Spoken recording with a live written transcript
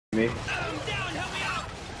Me.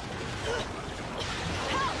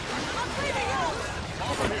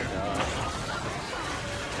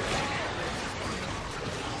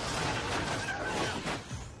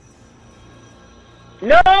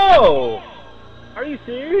 No! Are you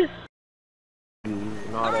serious?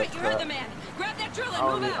 Alright, you heard the man. Grab that drill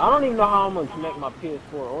and move out. I don't even know how I'm gonna connect my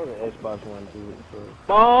PS4 or the Xbox One to it. So.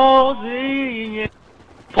 Ballsy.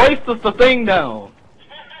 Place the thing down.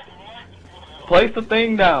 Place the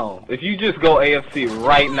thing down. If you just go AFC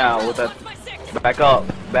right now with that. Back up.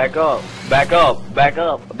 Back up. Back up. Back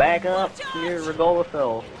up. Back up. Here, Regola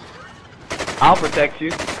cell. I'll protect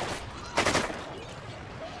you.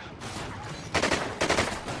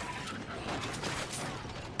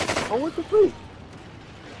 Oh, what's the freak?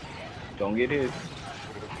 Don't get hit.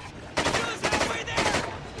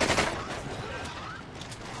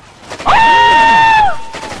 Ah!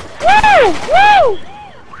 Woo! Woo!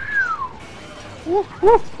 Woo!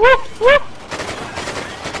 Woo! Woo! Woo!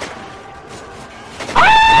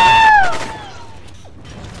 Ah!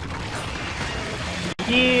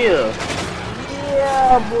 Yeah.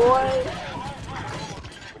 Yeah, boy.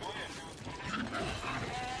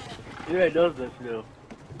 Yeah, it does this now.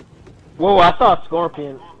 Whoa, I saw a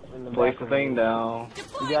scorpion in the Place the background. thing down.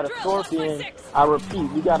 We got a scorpion. I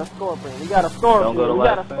repeat, we got a scorpion. We got a scorpion. Don't go to We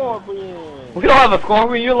got a last thing. scorpion. We don't have a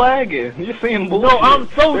scorpion, you're lagging. You're seeing bullshit. No, I'm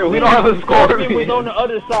so Dude, we don't have a scorpion. The scorpion was on the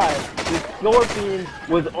other side. The scorpion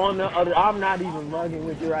was on the other. I'm not even mugging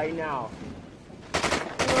with you right now.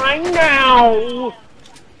 Right now.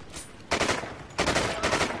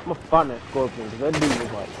 I'm gonna find that scorpion because that dude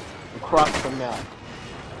was like across the map.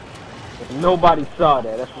 But nobody saw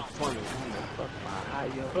that. That's what's funny.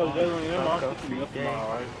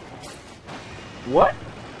 What?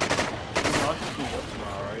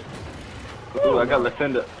 Ooh, I got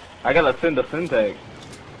Lucinda. I got Lucinda syntax.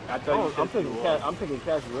 I thought I'm picking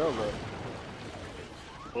Casarello.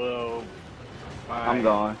 Well, I'm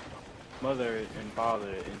gone. Mother and father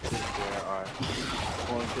and sister are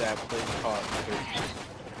going to that place called Extinction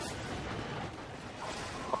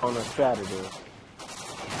On a Saturday.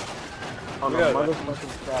 On a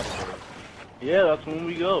motherfucking Saturday. Yeah, that's when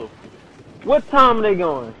we go. What time are they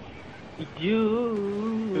going?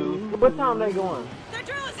 You. What time are they going? The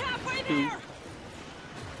drill is halfway there.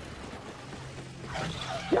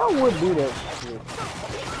 Y'all would do that shit.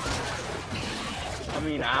 I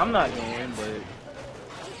mean, I'm not going, but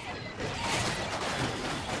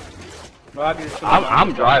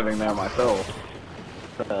I'm driving there myself.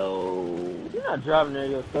 So. You're not driving there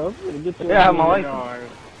yourself. You're gonna get your Yeah, I have my license.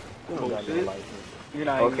 You don't got no license. You're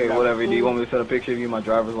not Okay, whatever. Do you want me to send a picture of you, my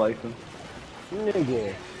driver's license?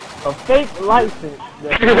 Nigga. A fake license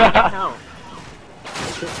that doesn't count.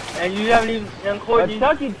 And you haven't even, and Courtney,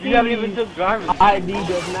 Chuck E. you haven't even took driver's ID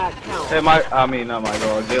does not count. Hey, not my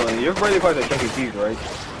girl, Jalen. Your birthday party's at Chuck E. Cheese, right?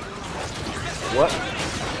 What?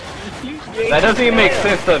 That doesn't even make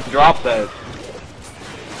sense to drop that.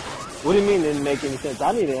 What do you mean it didn't make any sense?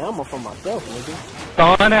 I need an ammo for myself, nigga.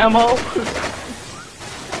 Stun ammo?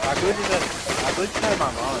 I glitched at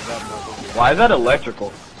my mom's ammo. Why is that electrical?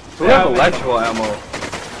 Who Yeah, has electrical ammo?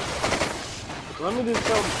 Let me just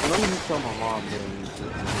tell my mom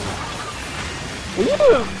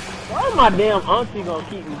why my damn auntie gonna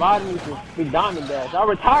keep inviting me to speed diamond dash? I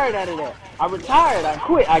retired out of that. I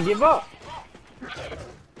quit. I give up.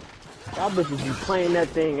 Y'all bitches be playing that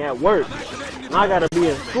thing at work. And I gotta be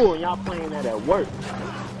in school and y'all playing that at work.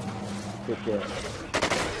 Bitch ass.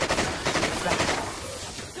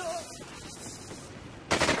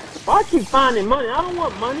 Why I keep finding money? I don't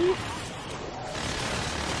want money.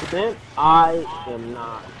 Then I am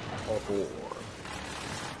not a whore.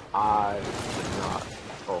 I am not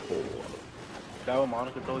a whore. Is that what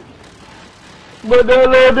Monica told you? But they're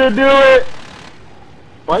allowed to do it!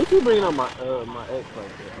 Why you keep bringing up my ex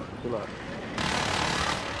like that? Chill out.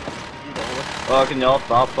 Can y'all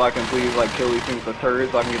stop so I can please like kill these things for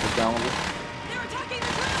turrets so I can get the challenges? They're attacking the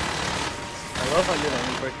drill. I love how you're the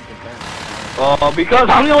only person who can. Because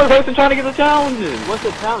I'm the only person trying to get the challenges. What's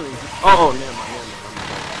the challenge? Oh, never mind.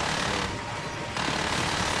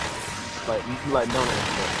 Like, you like don't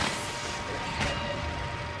answer.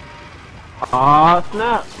 Ah,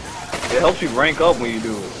 snap. It helps you rank up when you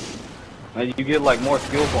do it. And you get like more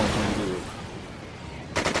skill points when you do it.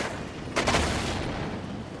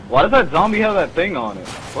 Why does that zombie have that thing on it?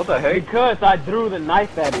 What the heck? Because I threw the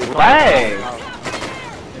knife at it. Lag!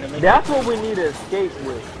 That's what we need to escape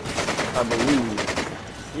with, I believe.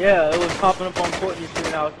 Yeah, it was popping up on Courtney's screen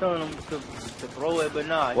and I was telling him to throw it, but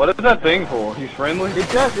not. What is that thing for? He's friendly?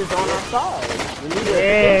 Because it's on our side. We need to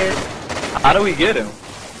escape How do we get him?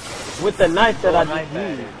 with the knife that I just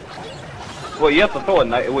used. Well, you have to throw a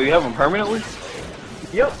knife. Well, you have him permanently?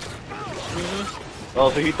 Yep.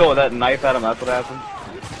 Oh, so you throw that knife at him, that's what happens?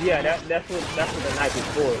 Yeah, that's what the knife is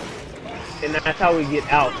for. And that's how we get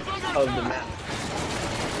out of the map.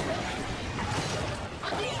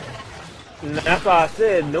 And that's why I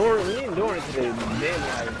said, me and Doran could have been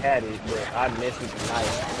like had it, but I messed with the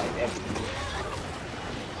knife like everything.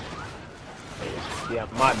 Yeah,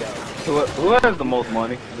 my bad. Who has the most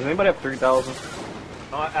money? Does anybody have 3,000?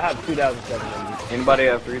 I have 2,700. Anybody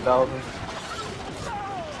have 3,000?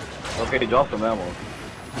 Okay, drop some ammo.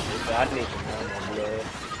 Yeah, I need some ammo, blood.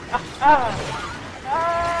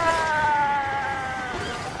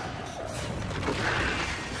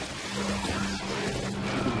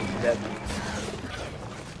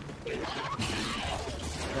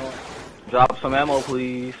 Drop some ammo,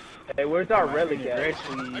 please. Hey, where's our relic at? I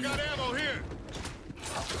got ammo here.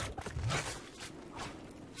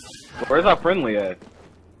 Where's our friendly at?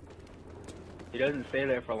 He doesn't stay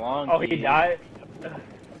there for long. Oh, he died?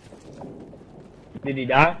 Did he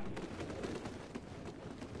die?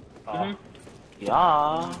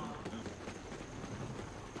 Yeah.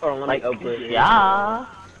 Hold on, let me open it. Yeah.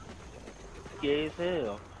 Gay as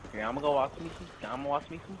hell. Here, I'm gonna watch me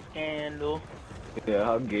some Scandal. Yeah,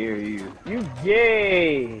 how gay are you? You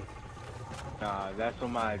gay! Nah, that's what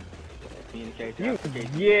my communication. You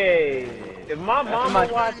gay! If my mama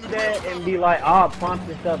watched that and be like, oh, pump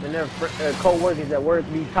and stuff, and their co-workers at work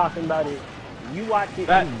be talking about it, you watch it, you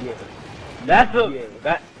gay. That's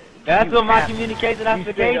You what my pass- communication you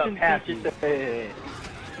straight up application pass teacher me. said.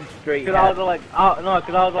 Straight Cause I was like,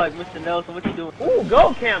 cause I was like, Mr. Nelson, what you doing? ooh,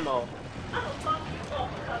 go camo!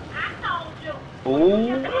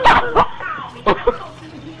 Ooh.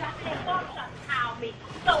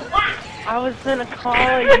 I was gonna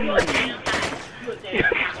call you.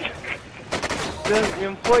 The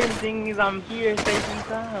important thing is I'm here safe and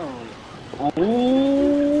sound.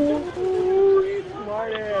 Ooh.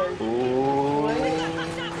 Smart ass. Ooh.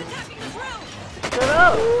 Shut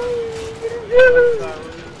up!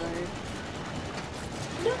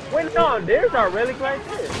 Wait, no, there's our relic right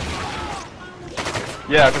there.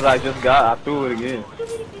 Yeah, cause I threw it again.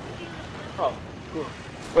 Oh, cool.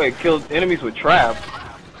 Wait, killed enemies with traps.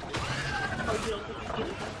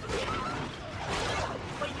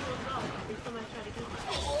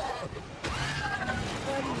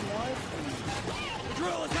 The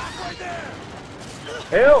drill is halfway there.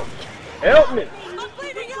 Help! Help me! I'm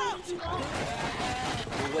bleeding out!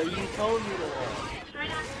 The way you told me to walk.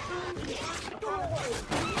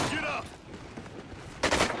 Get up.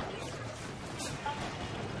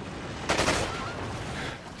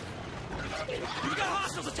 We got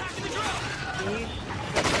hostiles attacking the drill.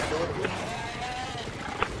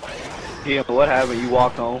 Yeah, what happened? You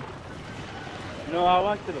walked home? No, I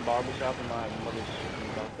walked to the barber shop and my mother's talking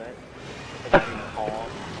about that. About in the hall.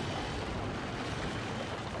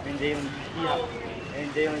 And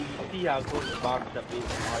Jalen, you see how close the barber shop is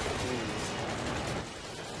from our school.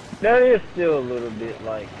 That is still a little bit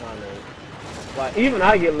like kind of like even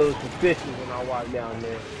I get a little suspicious when I walk down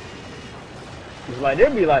there. It's like there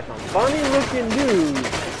be like some funny looking dudes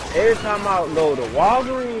every time I go to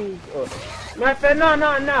Walgreens or matter of fact,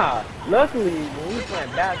 nah. Luckily when we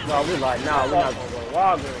playing basketball we like nah we're not gonna go to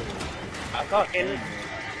Walgreens. I thought And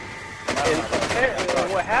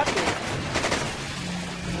what happened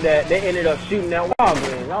that they ended up shooting that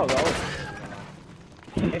Walgreens. I was like,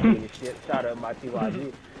 oh, this shit shot up by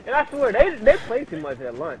TYG. And I swear, they play too much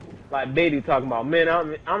at lunch. Like, Beatty talking about, man,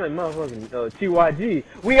 I'm in motherfucking TYG.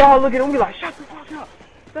 We all look at him, we like, shut the fuck up.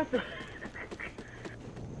 Shut the...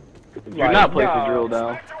 You're not place to drill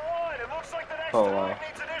down. Oh, wow.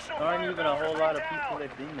 there aren't even a whole lot of people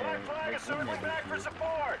that's in there.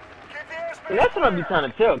 And that's what I be trying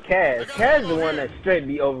to tell Kaz. Kaz the one that straight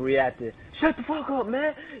be overreacting. Shut the fuck up,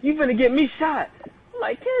 man. You finna get me shot. I'm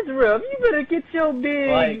like, Kaz, real, you better get your big...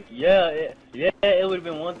 Like, it would have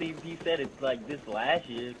been one thing if he said it's like this last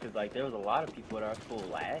year, because like there was a lot of people at our school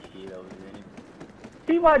last year that was in it.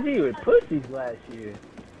 TYG was pussies last year.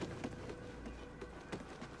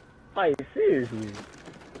 Like, seriously.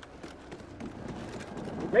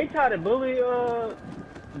 They tried to bully,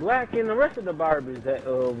 Black and the rest of the barbers that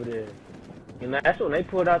over there. And that's when they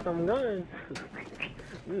pulled out them guns.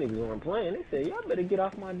 Them niggas weren't playing. They said, y'all better get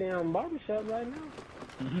off my damn barbershop right now.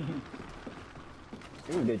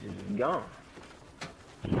 Them bitches is gone.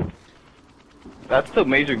 That's the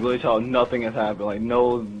major glitch how nothing has happened. Like,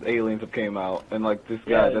 no aliens have came out. And, like, this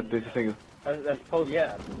guy, Yeah. this thing is... That's supposed to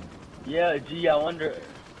happen. Yeah, gee, I wonder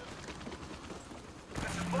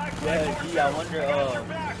where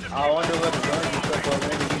the guns and stuff are going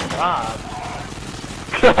to be robbed.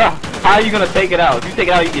 How are you gonna take it out? If you take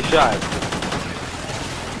it out, you get shot.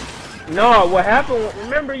 No, what happened?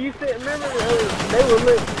 Remember you said? Remember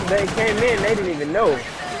they came in, they didn't even know.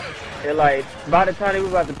 And like by the time they were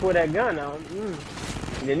about to pull that gun out, and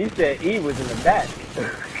then he said E was in the back.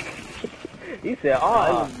 He said,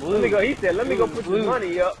 "Oh, let me go." He said, "Let me go put some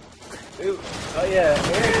money up." Oh yeah,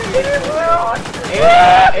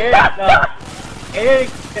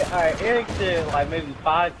 Eric said like maybe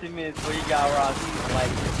 5-10 minutes before he got robbed. He was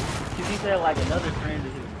like, cause he said like another friend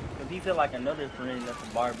of his, cause he said like another friend that's a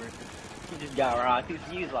barber. He just got robbed.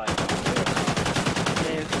 He was like,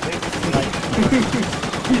 man, so basically like,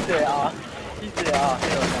 he said, oh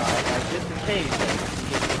hell no, like just in case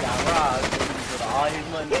he got robbed, so he put all his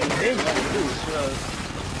money in his money too. So,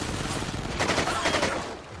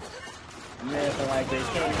 man, so like they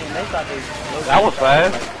came in, they thought they. That was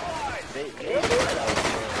fast. They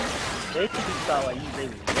just thought like they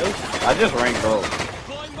was joking. I just ranked up.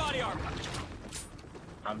 Deploying body armor.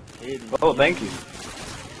 I'm kidding. Oh, thank you.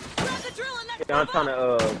 Grab the drill and let's Yeah, I'm move trying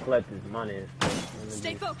out. to collect his money. And stuff.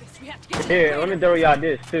 Stay focused. We have to get to Here, the let me crater. throw y'all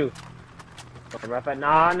this too. Nah, that's gonna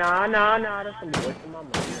be wasting my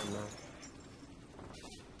money. Man.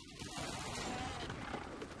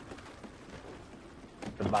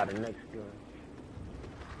 To buy the next gun.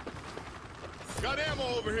 Got ammo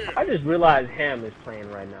over here. I just realized Ham is playing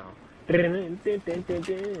right now.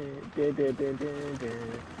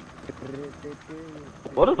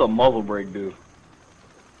 What does a muzzle brake do?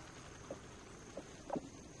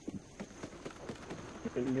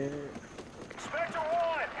 Spectre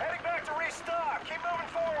 1, heading back to restock. Keep moving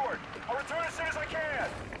forward. I'll return as soon as I can.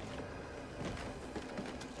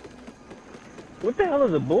 What the hell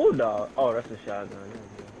is a bulldog? Oh, that's a shotgun.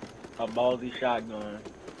 A ballsy shotgun.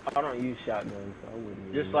 I don't use shotguns, so I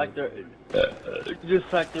wouldn't. Just use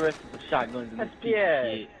like the rest of the shotguns in this piece of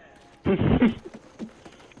shit.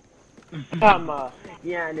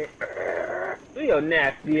 Yeah, do your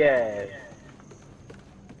nasty ass.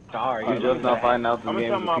 Sorry. You just not finding out the I'm game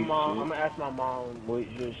gonna is tell a my piece mom. of I'm gonna ask my mom.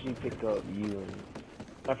 Should she pick up you? And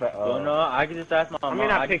that's like, Well, no, I can just ask my mom. I mean,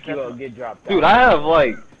 I can pick just you ask up, my- get dropped Dude, out. I have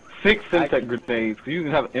like 6 Semtech grenades. Cause you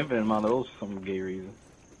can have an infinite amount of those for some gay reason.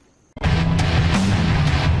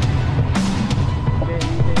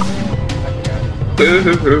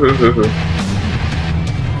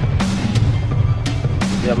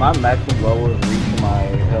 Yeah, my maximum level is reaching my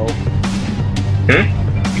health.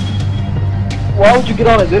 Why would you get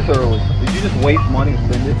on it this early? Did you just waste money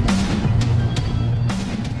and spend it?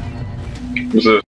 What's up?